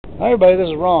Hi everybody, this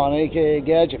is Ron, aka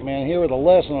Gadget Man, here with a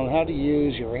lesson on how to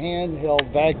use your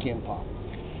handheld vacuum pump.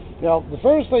 Now, the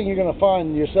first thing you're going to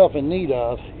find yourself in need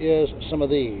of is some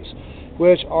of these,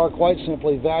 which are quite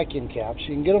simply vacuum caps.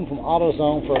 You can get them from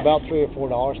AutoZone for about $3 or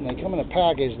 $4, and they come in a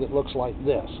package that looks like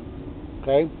this.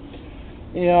 Okay?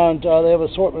 And they have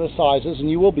an assortment of sizes, and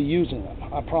you will be using them.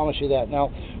 I promise you that. Now,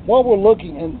 what we're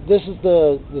looking, and this is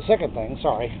the second thing,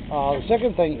 sorry. The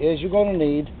second thing is you're going to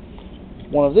need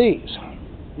one of these.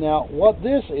 Now, what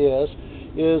this is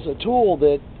a tool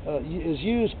that is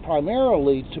used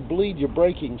primarily to bleed your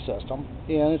braking system,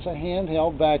 and it's a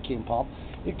handheld vacuum pump.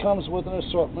 It comes with an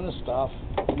assortment of stuff,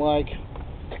 like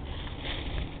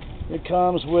it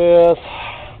comes with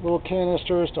little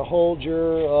canisters to hold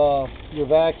your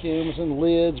vacuums and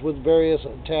lids with various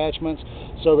attachments,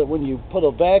 so that when you put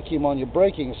a vacuum on your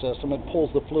braking system, it pulls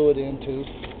the fluid into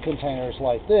containers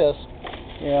like this.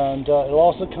 And it'll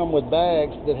also come with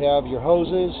bags that have your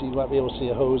hoses. You might be able to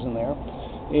see a hose in there,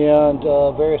 and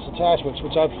various attachments,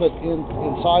 which I've put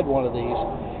inside one of these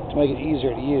to make it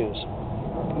easier to use.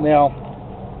 Now,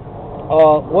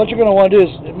 what you're going to want to do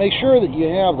is make sure that you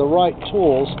have the right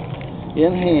tools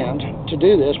in hand to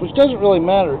do this, which doesn't really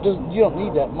matter. You don't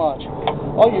need that much.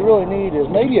 All you really need is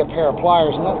maybe a pair of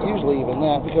pliers, not usually even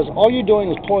that, because all you're doing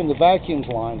is pulling the vacuum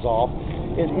lines off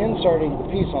and inserting the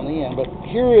piece on the end. But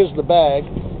here is the bag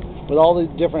with all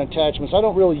the different attachments. I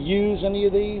don't really use any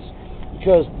of these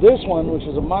because this one, which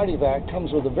is a Mighty Vac,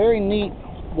 comes with a very neat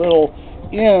little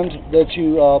end that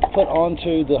you put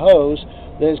onto the hose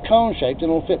that is cone shaped, and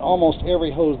it'll fit almost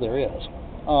every hose there is.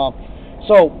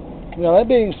 So, now that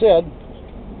being said,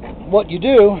 what you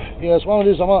do is, what I'm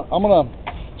going to do is I'm going to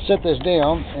set this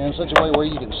down in such a way where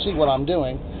you can see what I'm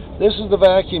doing. This is the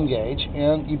vacuum gauge,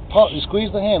 and you squeeze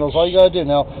the handles. All you got to do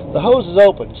now, the hose is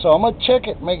open, so I'm going to check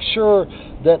it, make sure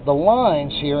that the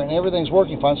lines here and everything's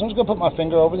working fine. So I'm just going to put my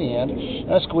finger over the end, and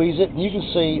I squeeze it, and you can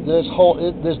see this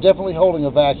this definitely holding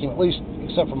a vacuum, at least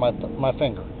except for my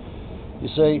finger. You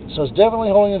see, so it's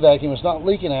definitely holding a vacuum. It's not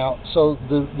leaking out, so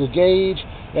the gauge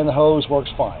and the hose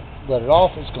works fine. Let it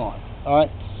off, it's gone. All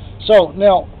right. So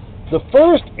now, the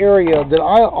first area that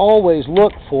I always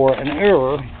look for an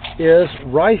error is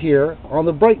right here on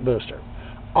the brake booster.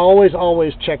 Always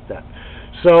check that.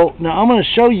 So now I'm going to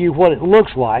show you what it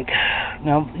looks like.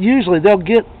 Now usually they'll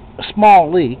get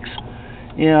small leaks,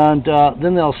 and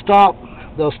then they'll stop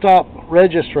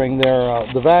registering their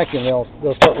the vacuum.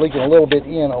 They'll start leaking a little bit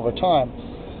in over time.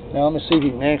 Now let me see if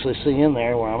you can actually see in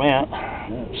there where I'm at.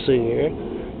 Let's see here.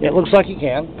 Yeah, it looks like you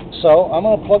can. So I'm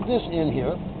going to plug this in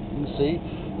here. You can see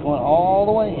going all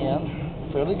the way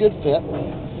in. Fairly good fit.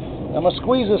 I'm going to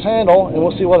squeeze this handle, and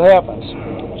we'll see what happens.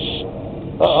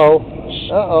 Uh-oh.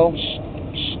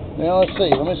 Now, let's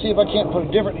see. Let me see if I can't put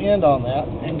a different end on that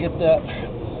and get that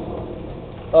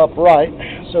upright.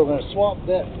 So we're going to swap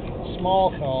that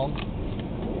small cone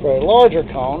for a larger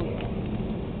cone.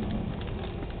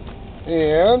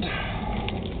 And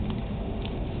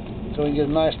so we can get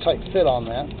a nice tight fit on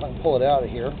that. I can pull it out of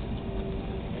here.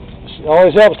 It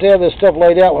always helps to have this stuff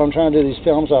laid out when I'm trying to do these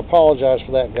films. I apologize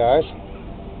for that, guys.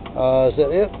 Is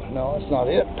that it? No, that's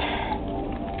not it.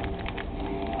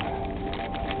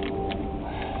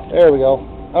 There we go.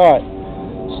 Alright.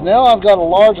 So now I've got a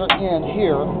larger end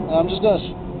here, and I'm just going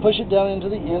to push it down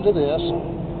into the end of this.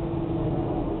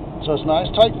 So it's a nice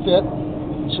tight fit.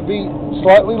 It should be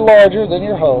slightly larger than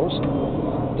your hose.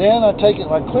 Then I take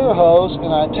my clear hose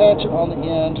and I attach it on the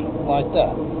end like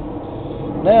that.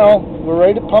 Now we're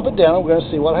ready to pump it down. We're going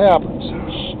to see what happens.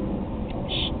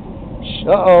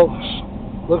 Uh-oh.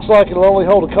 Looks like it'll only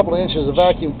hold a couple of inches of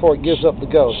vacuum before it gives up the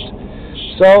ghost.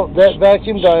 So that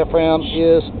vacuum diaphragm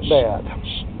is bad.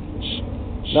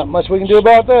 Not much we can do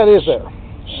about that, is there?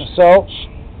 So,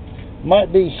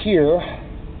 might be here,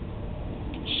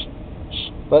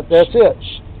 but that's it.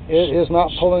 It is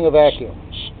not pulling a vacuum.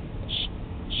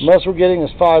 Most we're getting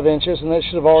is 5 inches, and that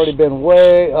should have already been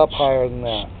way up higher than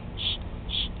that.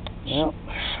 Yep.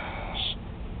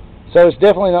 So it's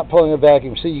definitely not pulling a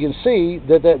vacuum. So you can see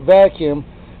that vacuum,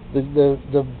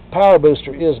 the power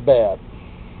booster is bad.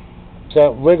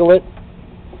 So wiggle it.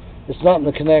 It's not in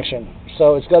the connection.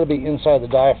 So it's got to be inside the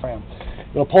diaphragm.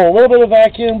 It'll pull a little bit of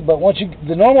vacuum, but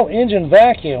the normal engine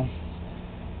vacuum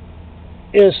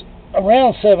is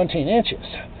around 17 inches.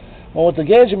 Well, with the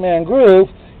Gadget Man Groove,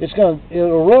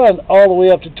 it'll run all the way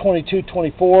up to 22,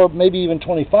 24, maybe even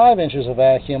 25 inches of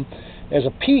vacuum as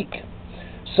a peak.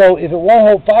 So if it won't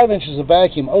hold 5 inches of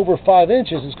vacuum over 5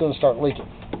 inches, it's going to start leaking.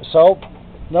 So,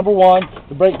 number one,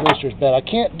 the brake booster is bad. I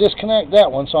can't disconnect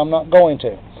that one, so I'm not going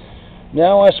to.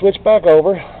 Now I switch back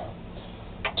over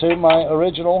to my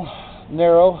original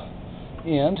narrow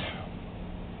end.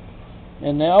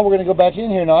 And now we're going to go back in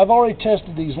here. Now I've already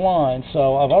tested these lines,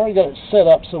 so I've already got it set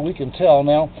up so we can tell.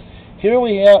 Now here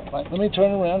we have, let me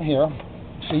turn around here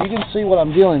so you can see what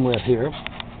I'm dealing with here.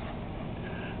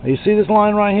 Now you see this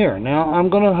line right here. Now I'm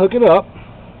going to hook it up.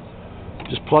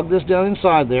 Just plug this down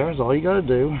inside there is all you got to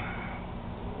do.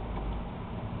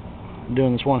 I'm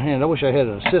doing this one-handed. I wish I had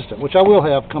an assistant, which I will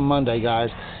have come Monday, guys.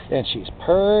 And she's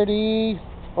pretty.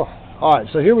 Oh. All right,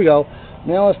 so here we go.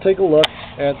 Now let's take a look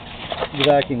at the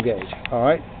vacuum gauge. All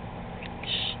right.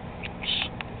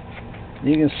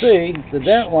 You can see that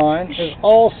that line is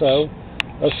also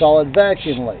a solid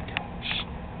vacuum leak.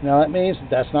 Now that means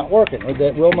that's not working.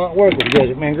 That will not work with the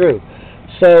Gadget Man Groove.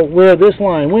 So where this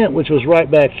line went, which was right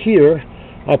back here,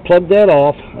 I plugged that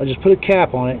off. I just put a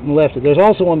cap on it and left it. There's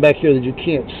also one back here that you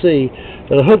can't see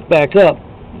that I hooked back up.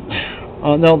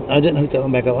 No, I didn't hook that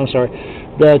one back up. I'm sorry.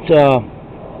 That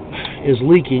is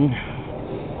leaking.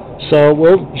 So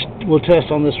we'll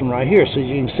test on this one right here so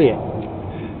you can see it.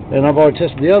 And I've already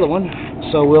tested the other one,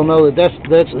 so we'll know that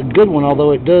that's a good one.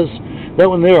 Although it does that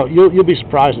one there, you'll be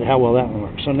surprised at how well that one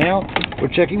works. So now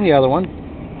we're checking the other one.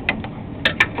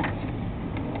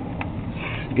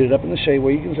 Get it up in the shade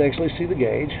where you can actually see the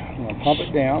gauge. I'm going to pump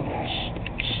it down.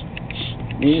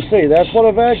 You can see that's what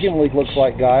a vacuum leak looks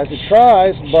like, guys. It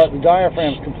tries, but the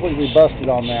diaphragm's completely busted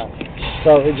on that.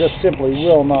 So it just simply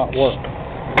will not work.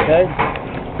 Okay?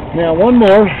 Now one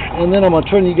more, and then I'm going to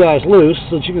turn you guys loose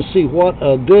so that you can see what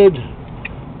a good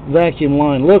vacuum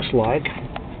line looks like.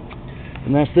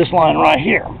 And that's this line right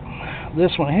here.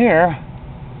 This one here,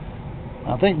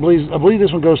 I believe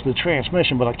this one goes to the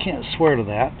transmission, but I can't swear to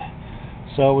that.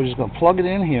 So we're just going to plug it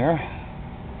in here.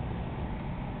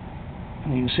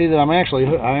 And you can see that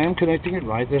I am connecting it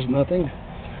right. There's no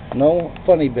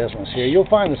funny business here. You'll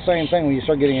find the same thing when you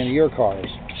start getting into your cars.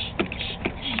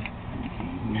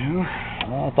 Yeah,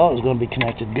 well, I thought it was going to be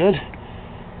connected good.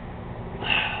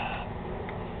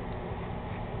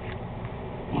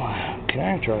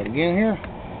 Okay, try it again here.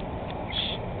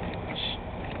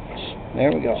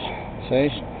 There we go. See?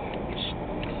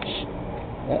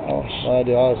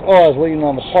 I was leaning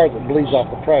on the part that bleeds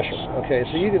off the pressure. Okay,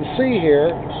 so you can see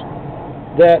here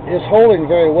that it's holding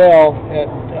very well at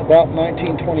about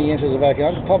 19-20 inches of vacuum.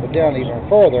 I can pump it down even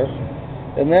further,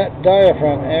 and that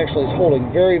diaphragm actually is holding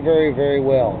very, very, very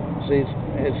well. See,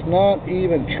 it's not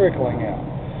even trickling out.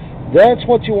 That's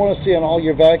what you want to see on all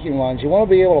your vacuum lines. You want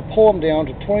to be able to pull them down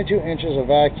to 22 inches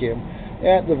of vacuum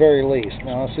at the very least.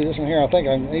 Now, see this one here, I think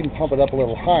I can even pump it up a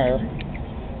little higher.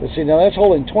 But see, now that's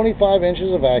holding 25 inches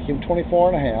of vacuum,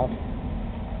 24 and a half.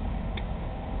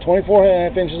 24 and a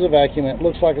half inches of vacuum, and it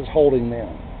looks like it's holding them.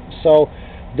 So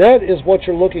that is what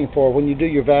you're looking for when you do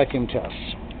your vacuum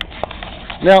tests.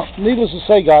 Now, needless to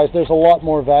say, guys, there's a lot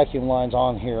more vacuum lines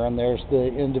on here, and there's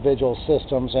the individual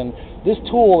systems, and this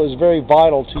tool is very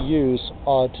vital to use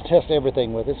to test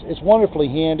everything with. It's wonderfully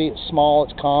handy, it's small,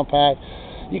 it's compact.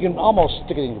 You can almost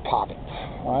stick it in your pocket,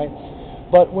 all right?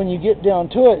 But when you get down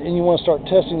to it and you want to start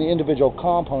testing the individual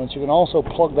components, you can also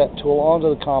plug that tool onto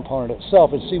the component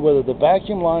itself and see whether the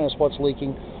vacuum line is what's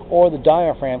leaking or the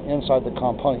diaphragm inside the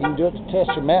component. You can do it to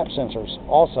test your map sensors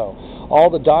also. All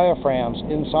the diaphragms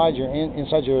inside your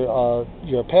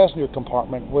passenger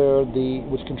compartment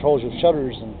which controls your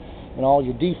shutters and all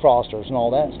your defrosters and all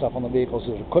that stuff on the vehicles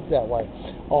that are equipped that way.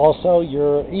 Also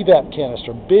your evap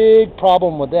canister, big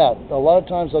problem with that. A lot of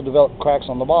times they'll develop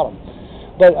cracks on the bottom.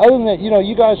 But other than that,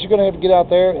 you guys are going to have to get out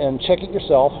there and check it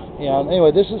yourself. And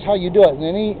anyway, this is how you do it. And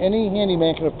any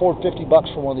handyman can afford $50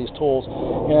 for one of these tools.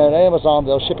 And at Amazon,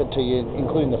 they'll ship it to you,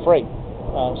 including the freight.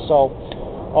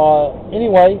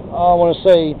 Anyway, I want to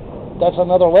say that's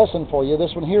another lesson for you.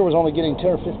 This one here was only getting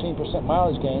 10 or 15%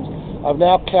 mileage gains. I've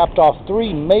now capped off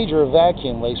 3 major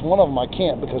vacuum leaks. One of them I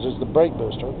can't because it's the brake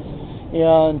booster.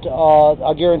 And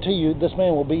I guarantee you, this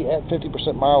man will be at 50%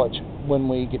 mileage when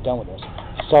we get done with this.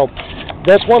 So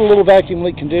that's what a little vacuum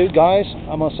leak can do, guys.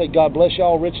 I'm going to say God bless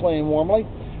y'all richly and warmly.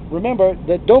 Remember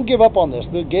that don't give up on this.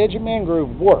 The Gadget Man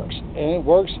Groove works, and it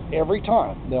works every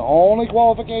time. The only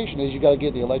qualification is you got to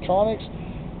get the electronics.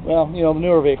 Well, the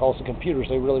newer vehicles, the computers,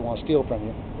 they really want to steal from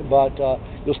you. But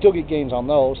you'll still get gains on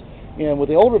those. And with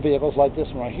the older vehicles like this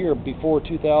one right here, before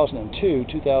 2002,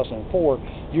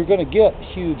 2004, you're going to get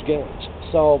huge gains.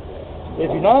 So if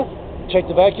you're not, check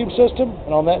the vacuum system.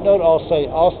 And on that note, I'll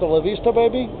say hasta la vista,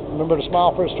 baby. Remember to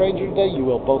smile for a stranger today. You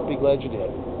will both be glad you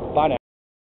did.